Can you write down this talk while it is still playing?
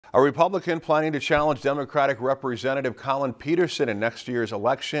A Republican planning to challenge Democratic Representative Collin Peterson in next year's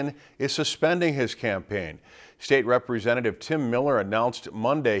election is suspending his campaign. State Representative Tim Miller announced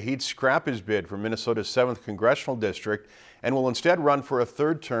Monday he'd scrap his bid for Minnesota's 7th Congressional District and will instead run for a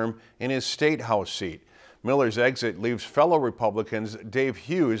third term in his state House seat. Miller's exit leaves fellow Republicans Dave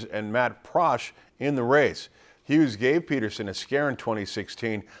Hughes and Matt Prosch in the race. Hughes gave Peterson a scare in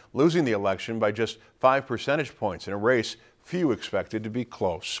 2016, losing the election by just 5 percentage points in a race few expected to be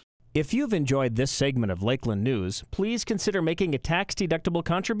close. If you've enjoyed this segment of Lakeland News, please consider making a tax-deductible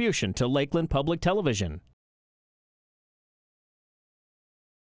contribution to Lakeland Public Television.